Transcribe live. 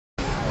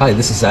Hi,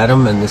 this is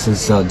Adam, and this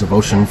is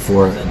devotion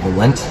for the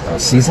Lent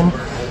season.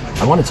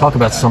 I want to talk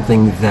about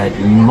something that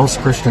most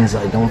Christians,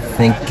 I don't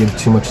think, give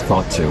too much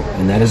thought to,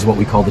 and that is what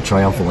we call the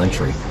triumphal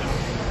entry.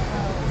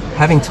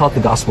 Having taught the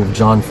Gospel of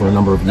John for a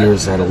number of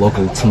years at a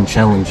local Teen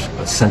Challenge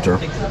center,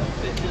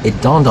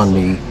 it dawned on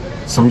me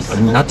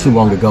not too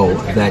long ago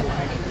that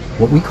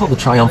what we call the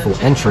triumphal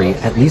entry,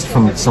 at least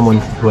from someone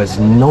who has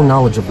no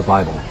knowledge of the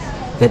Bible,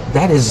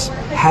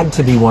 had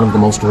to be one of the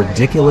most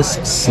ridiculous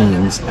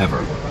scenes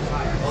ever.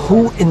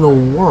 Who in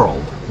the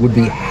world would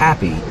be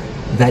happy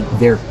that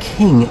their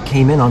king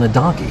came in on a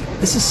donkey?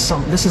 This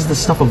is the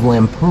stuff of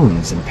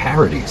lampoons and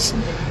parodies.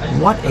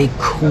 What a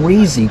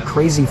crazy,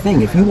 crazy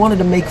thing. If you wanted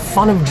to make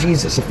fun of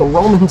Jesus, if the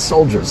Roman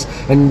soldiers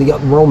and the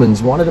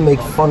Romans wanted to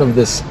make fun of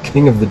this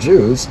king of the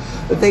Jews,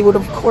 they would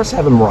of course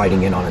have him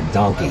riding in on a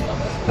donkey.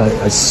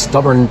 A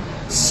stubborn,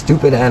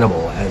 stupid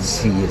animal, as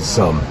he is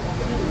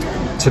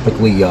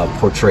typically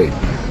portrayed.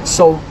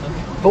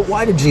 But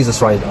why did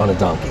Jesus ride on a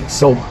donkey?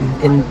 So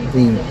in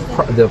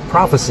the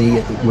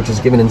prophecy, which is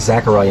given in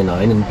Zechariah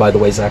 9, and by the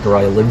way,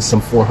 Zechariah lived some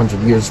 400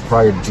 years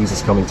prior to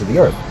Jesus coming to the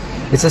earth,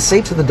 it says,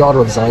 "Say to the daughter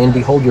of Zion,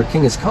 behold, your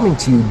king is coming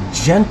to you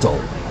gentle,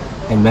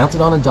 and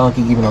mounted on a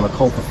donkey, even on a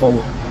colt, the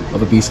foal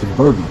of a beast of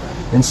burden."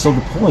 And so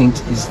the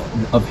point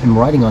of him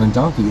riding on a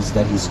donkey is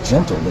that he's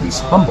gentle, that he's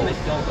humble.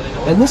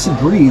 And this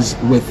agrees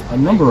with a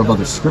number of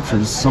other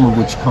scriptures, some of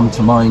which come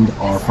to mind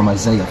are from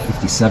Isaiah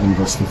 57,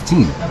 verse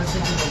 15.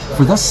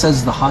 "For thus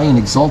says the high and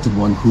exalted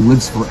one who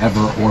lives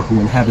forever, or who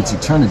inhabits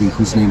eternity,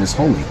 whose name is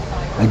holy.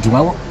 I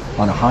dwell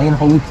on a high and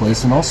holy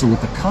place, and also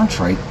with the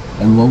contrite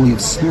and lowly of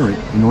spirit,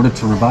 in order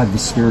to revive the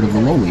spirit of the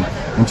lowly,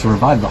 and to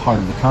revive the heart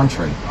of the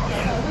contrite."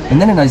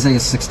 And then in Isaiah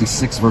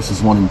 66,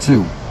 verses 1 and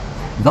 2,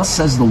 "Thus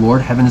says the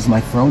Lord, heaven is my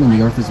throne, and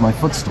the earth is my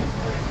footstool.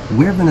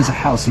 Where then is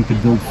a house you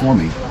could build for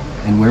me?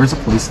 And where is a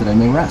place that I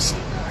may rest?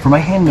 For my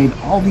hand made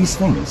all these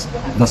things.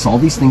 Thus all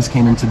these things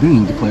came into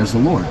being, declares the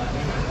Lord.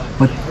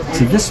 But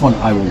to this one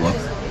I will look,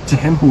 to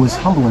him who is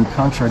humble and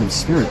contrite of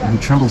spirit, and who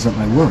trembles at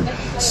my word."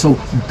 So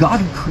God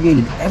who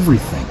created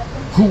everything,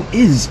 who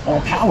is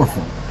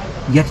all-powerful,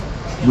 yet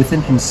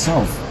within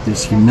himself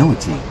there's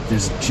humility,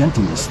 there's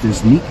gentleness,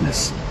 there's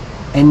meekness.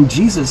 And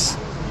Jesus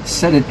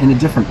said it in a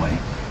different way.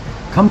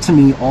 "Come to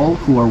me, all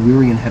who are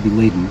weary and heavy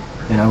laden,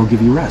 and I will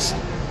give you rest.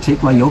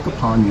 Take my yoke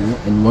upon you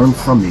and learn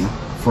from me,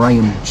 for I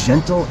am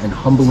gentle and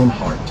humble in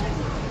heart,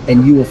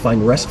 and you will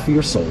find rest for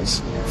your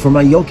souls. For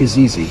my yoke is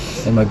easy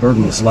and my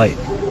burden is light."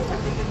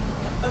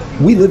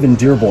 We live in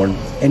Dearborn,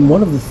 and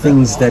one of the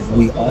things that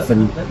we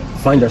often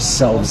find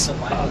ourselves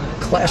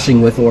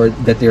clashing with, or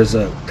that there's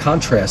a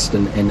contrast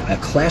and a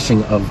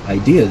clashing of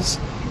ideas,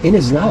 in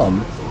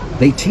Islam,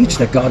 they teach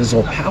that God is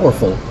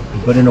all-powerful,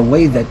 but in a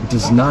way that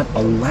does not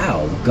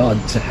allow God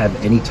to have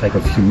any type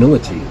of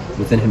humility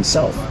within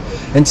himself.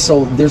 And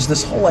so there's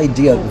this whole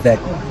idea that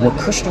what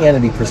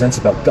Christianity presents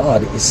about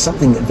God is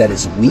something that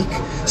is weak,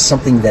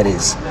 something that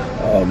is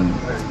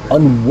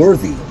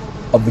unworthy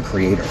of the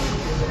Creator.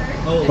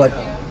 But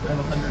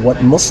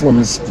what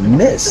Muslims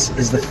miss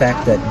is the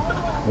fact that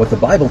what the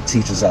Bible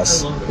teaches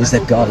us is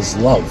that God is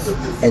love,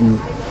 and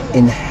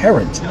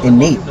inherent,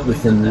 innate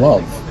within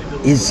love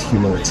is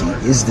humility,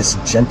 is this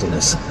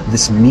gentleness,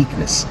 this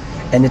meekness.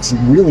 And it's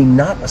really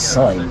not a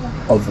sign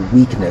of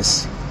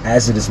weakness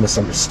as it is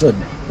misunderstood,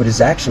 but is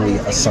actually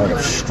a sign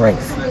of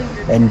strength.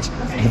 And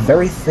the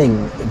very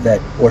thing that,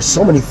 or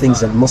so many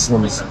things that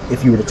Muslims,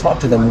 if you were to talk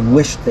to them,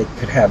 wish they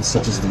could have,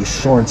 such as the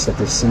assurance that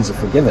their sins are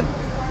forgiven,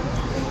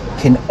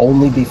 can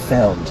only be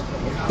found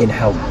in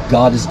how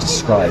God is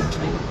described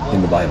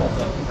in the Bible.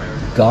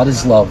 God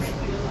is love,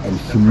 and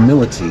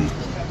humility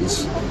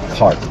is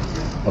part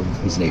of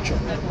his nature.